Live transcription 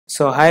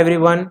So hi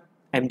everyone,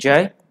 I'm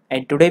Jay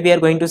and today we are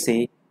going to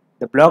see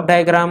the block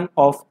diagram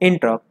of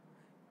interrupt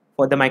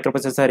for the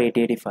microprocessor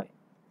 8085.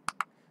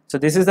 So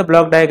this is the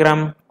block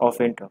diagram of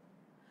interrupt.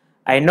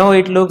 I know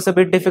it looks a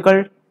bit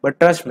difficult,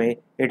 but trust me,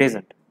 it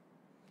isn't.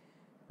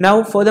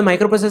 Now for the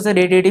microprocessor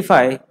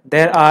 8085,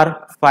 there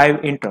are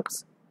 5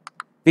 interrupts,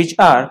 which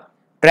are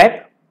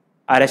trap,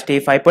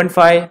 RST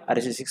 5.5,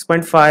 RST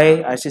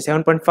 6.5,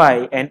 RST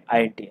 7.5 and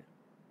INTR.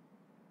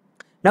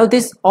 Now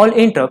these all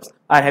interrupts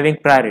are having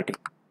priority.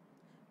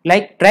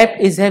 Like trap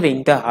is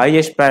having the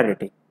highest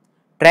priority.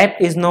 Trap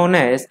is known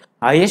as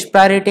highest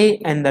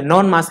priority and the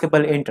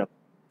non-maskable interrupt.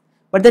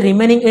 But the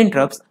remaining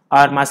interrupts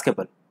are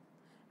maskable.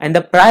 And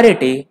the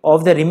priority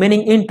of the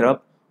remaining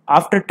interrupt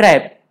after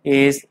trap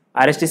is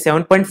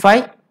RST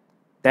 7.5,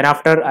 then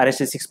after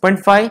RST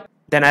 6.5,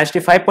 then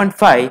RST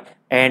 5.5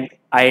 and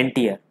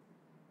INTR.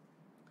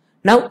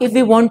 Now if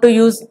we want to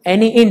use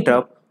any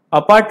interrupt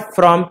apart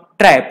from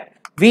trap,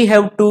 we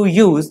have to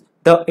use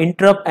the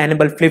interrupt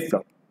enable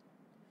flip-flop.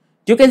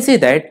 You can see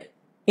that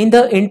in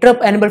the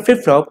interrupt enable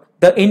flip-flop,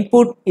 the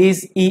input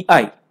is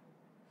EI.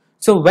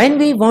 So when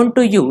we want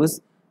to use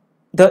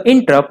the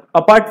interrupt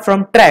apart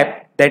from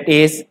trap, that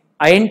is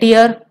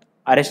INTR,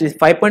 RST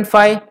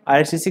 5.5,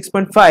 RST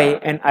 6.5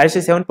 and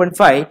RST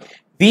 7.5,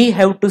 we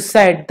have to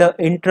set the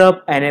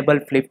interrupt enable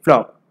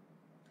flip-flop.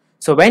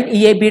 So when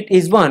EI bit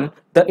is 1,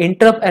 the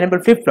interrupt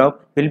enable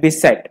flip-flop will be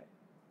set.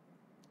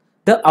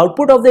 The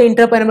output of the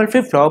interrupt enable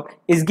flip-flop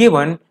is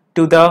given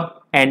to the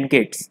AND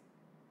gates.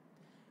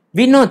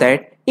 We know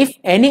that if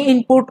any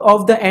input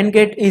of the AND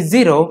gate is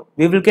 0,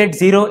 we will get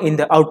 0 in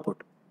the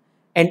output.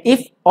 And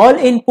if all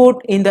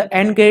input in the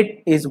AND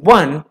gate is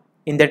 1,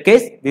 in that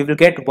case we will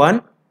get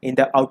 1 in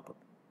the output.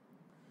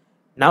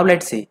 Now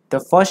let's see the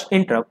first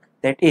interrupt,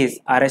 that is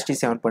RST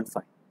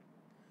 7.5.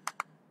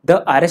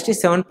 The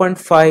RST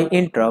 7.5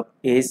 interrupt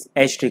is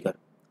edge trigger.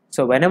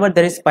 So whenever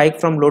there is spike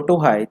from low to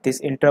high,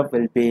 this interrupt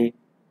will be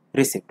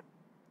received.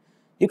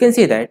 You can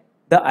see that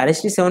the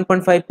RST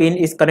 7.5 pin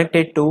is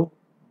connected to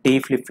D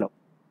flip-flop.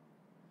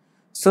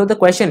 So the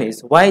question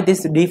is, why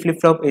this D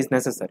flip-flop is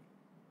necessary?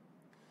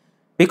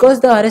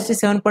 Because the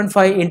RST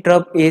 7.5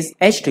 interrupt is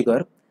edge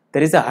trigger,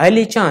 there is a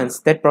highly chance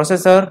that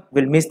processor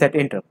will miss that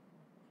interrupt.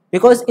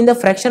 Because in the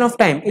fraction of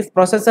time, if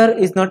processor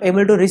is not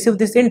able to receive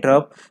this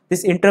interrupt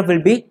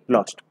will be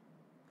lost.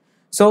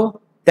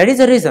 So that is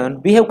the reason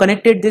we have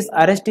connected this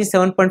RST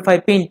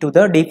 7.5 pin to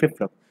the D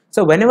flip-flop.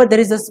 So whenever there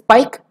is a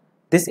spike,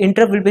 this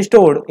interrupt will be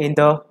stored in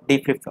the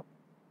D flip-flop.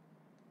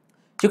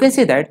 You can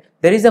see that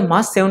there is a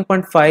mask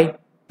 7.5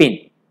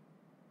 pin.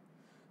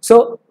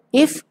 So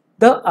if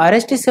the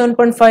RST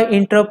 7.5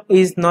 interrupt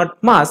is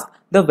not masked,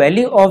 the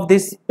value of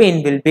this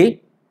pin will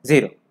be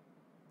 0.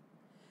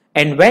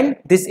 And when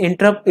this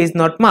interrupt is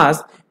not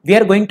masked, we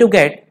are going to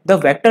get the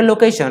vector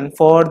location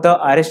for the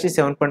RST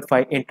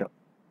 7.5 interrupt.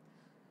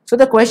 So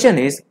the question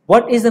is,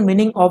 what is the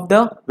meaning of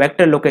the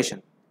vector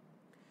location?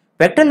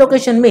 Vector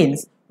location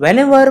means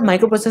whenever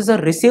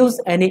microprocessor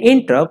receives any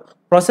interrupt,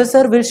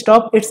 processor will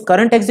stop its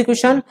current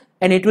execution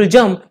and it will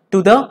jump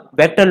to the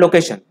vector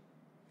location.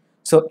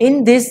 So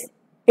in this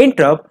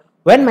interrupt,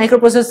 when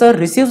microprocessor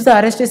receives the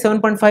RST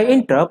 7.5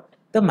 interrupt,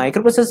 the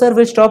microprocessor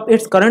will stop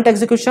its current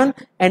execution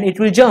and it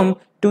will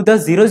jump to the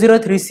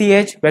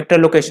 003CH vector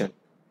location.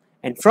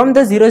 And from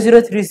the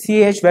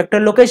 003CH vector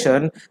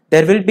location,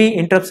 there will be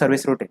interrupt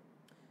service routine.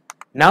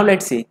 Now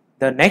let's see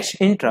the next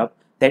interrupt,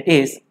 that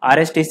is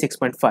RST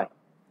 6.5.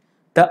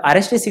 The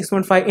RST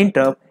 6.5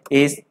 interrupt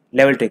is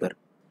level trigger.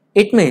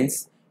 It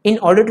means in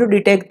order to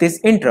detect this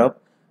interrupt,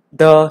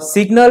 the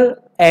signal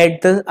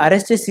at the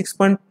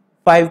RST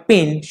 6.5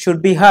 pin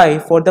should be high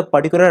for the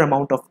particular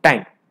amount of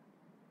time.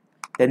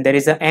 Then there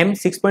is a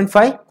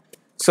M6.5.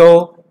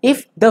 So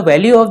if the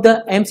value of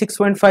the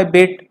M6.5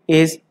 bit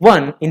is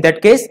 1, in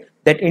that case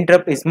that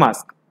interrupt is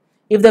masked.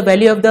 If the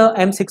value of the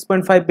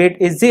M6.5 bit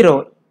is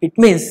 0, it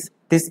means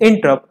this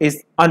interrupt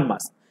is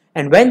unmasked.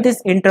 And when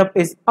this interrupt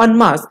is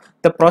unmasked,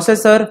 the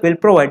processor will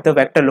provide the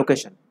vector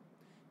location.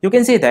 You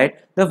can see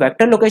that the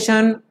vector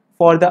location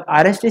for the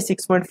RST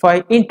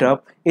 6.5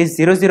 interrupt is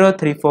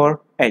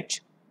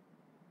 0034H.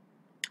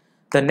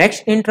 The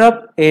next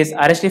interrupt is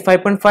RST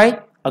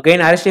 5.5. Again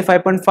RST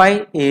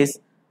 5.5 is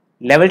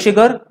level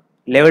trigger.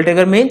 Level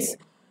trigger means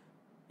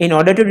in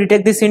order to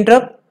detect this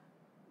interrupt,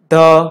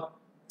 the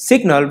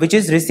signal which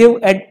is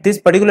received at this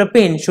particular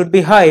pin should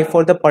be high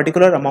for the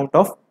particular amount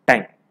of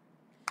time.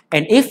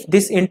 And if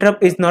this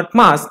interrupt is not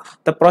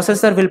masked, the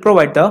processor will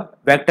provide the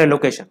vector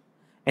location.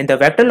 And the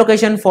vector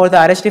location for the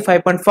RST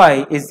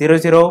 5.5 is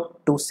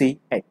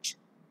 002CH.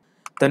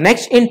 The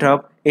next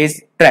interrupt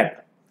is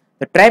trap.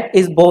 The trap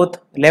is both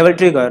level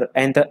trigger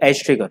and the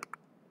edge trigger.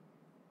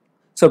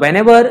 So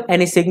whenever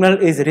any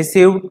signal is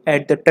received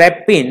at the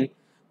trap pin,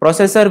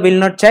 processor will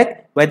not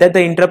check whether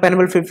the interrupt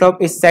enable flip-flop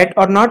is set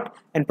or not,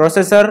 and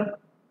processor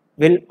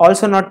will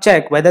also not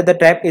check whether the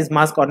trap is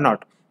masked or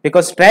not,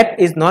 because trap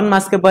is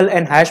non-maskable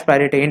and highest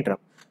priority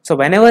interrupt. So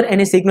whenever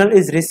any signal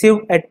is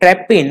received at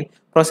trap pin,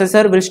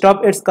 processor will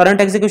stop its current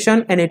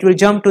execution and it will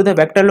jump to the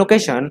vector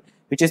location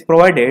which is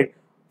provided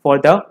for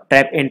the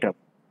trap interrupt.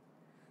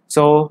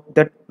 So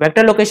the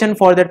vector location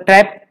for the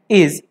trap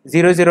is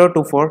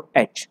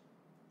 0024H.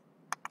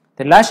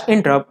 The last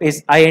interrupt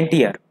is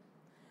INTR.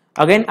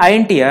 Again,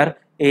 INTR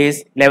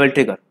is level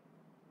trigger.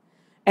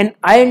 And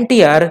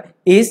INTR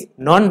is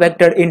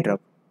non-vector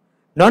interrupt.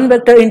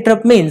 Non-vector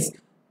interrupt means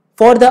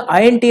for the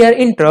INTR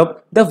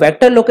interrupt, the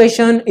vector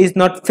location is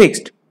not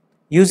fixed.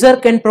 User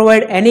can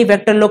provide any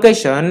vector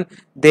location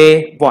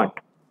they want,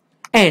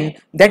 and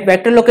that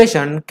vector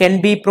location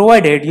can be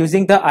provided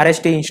using the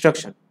RST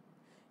instruction.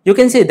 You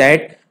can see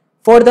that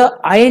for the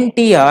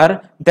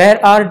INTR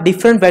there are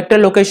different vector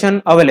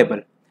location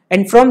available,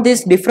 and from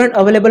this different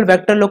available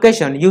vector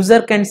location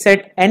user can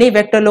set any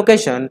vector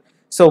location.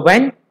 So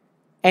when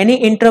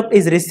any interrupt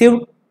is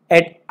received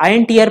at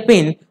INTR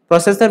pin,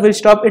 processor will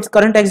stop its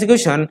current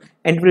execution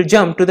and will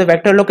jump to the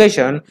vector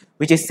location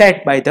which is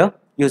set by the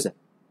user.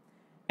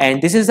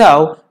 And this is how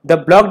the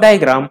block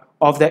diagram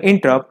of the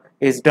interrupt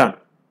is done.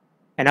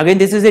 And again,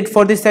 this is it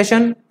for this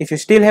session. If you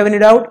still have any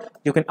doubt,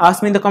 you can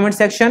ask me in the comment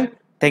section.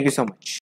 Thank you so much.